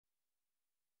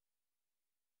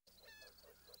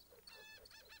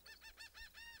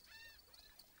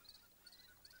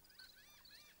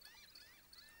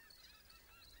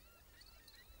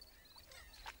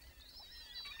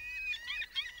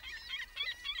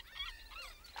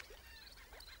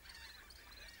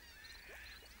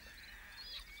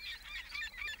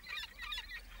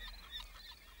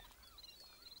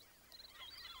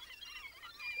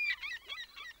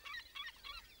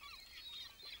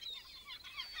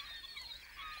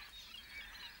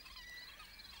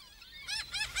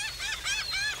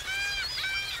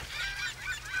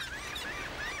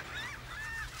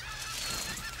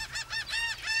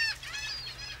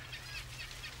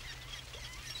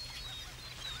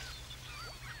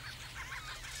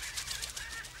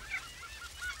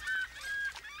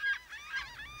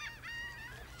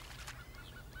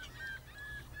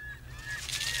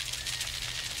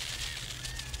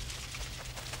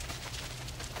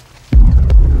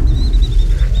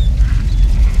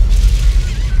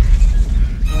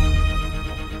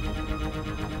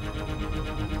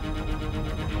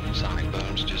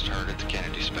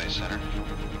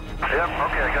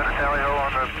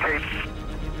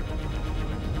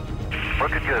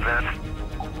Looking good, Vince.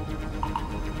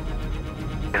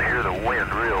 Can hear the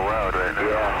wind real loud right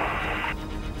now.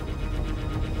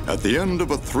 At the end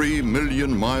of a 3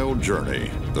 million mile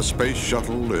journey, the space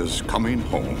shuttle is coming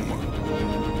home.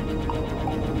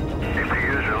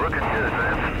 APUs are looking good,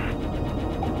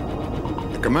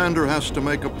 Vince. The commander has to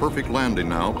make a perfect landing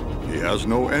now. He has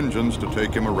no engines to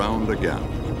take him around again.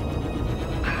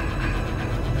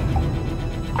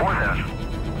 Boy, Vince.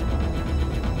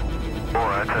 Boy,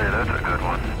 I tell you, that's a good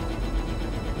one.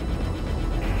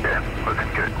 Yeah,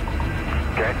 looking good.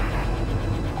 Okay.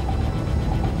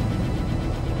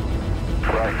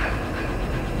 Right.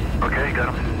 Okay, got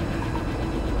him.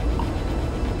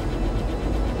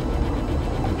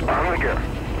 On we go.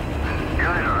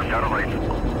 Gears on, got him right.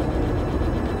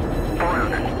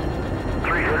 400.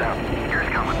 300 out. Gears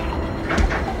coming.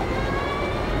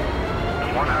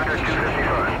 100,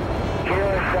 255.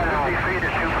 Gears down. 50 feet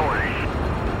at 240.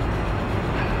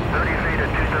 30 feet at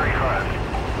 235.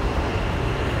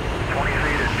 20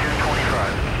 feet at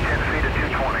 225. 10 feet at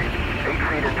 220. 8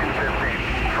 feet at 215.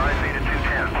 5 feet at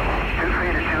 210. 2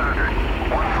 feet at 200.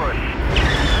 1 foot.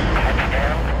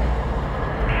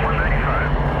 195.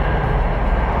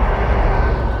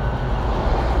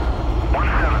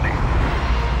 170.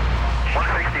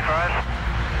 165.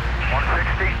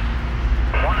 160.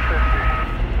 150.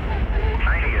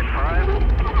 90 at 5.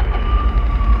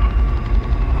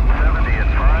 70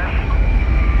 at 5.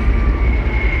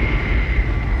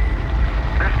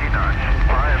 50 knots.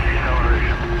 5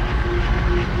 deceleration.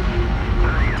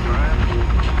 30 at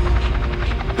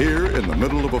 5. Here in the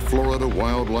middle of a Florida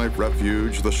wildlife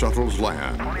refuge, the shuttles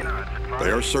land. 20 knots.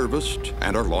 They are serviced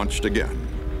and are launched again.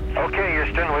 Okay,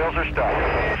 Houston, wheels are stopped.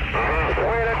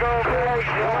 Way to go, boys.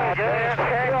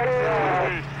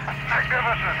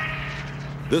 Magnificent.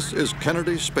 This is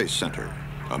Kennedy Space Center,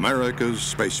 America's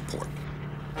spaceport.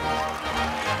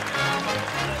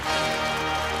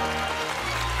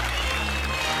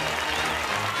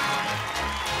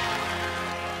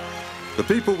 The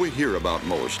people we hear about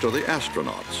most are the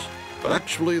astronauts, but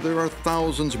actually there are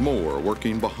thousands more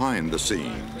working behind the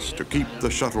scenes to keep the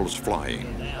shuttles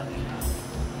flying.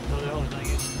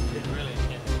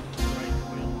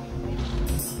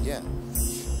 Yeah.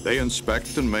 They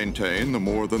inspect and maintain the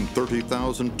more than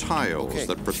 30,000 tiles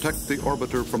that protect the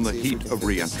orbiter from the heat of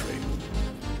re-entry.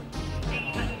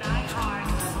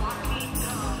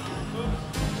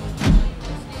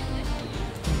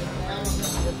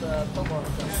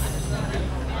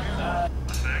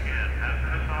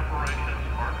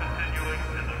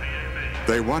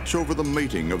 They watch over the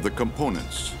mating of the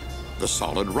components, the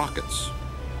solid rockets,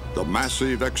 the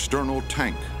massive external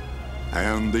tank,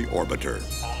 and the orbiter.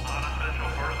 All non-essential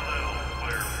personnel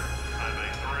clear.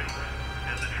 Highway 3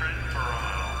 and the transfer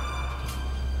aisle.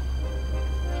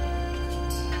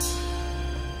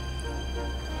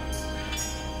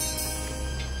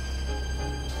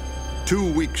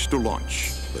 2 weeks to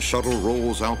launch, the shuttle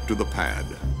rolls out to the pad.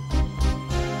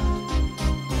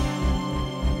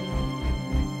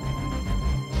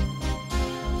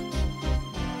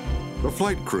 The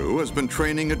flight crew has been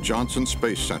training at Johnson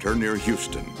Space Center near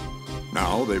Houston.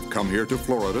 Now they've come here to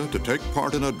Florida to take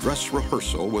part in a dress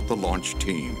rehearsal with the launch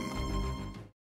team.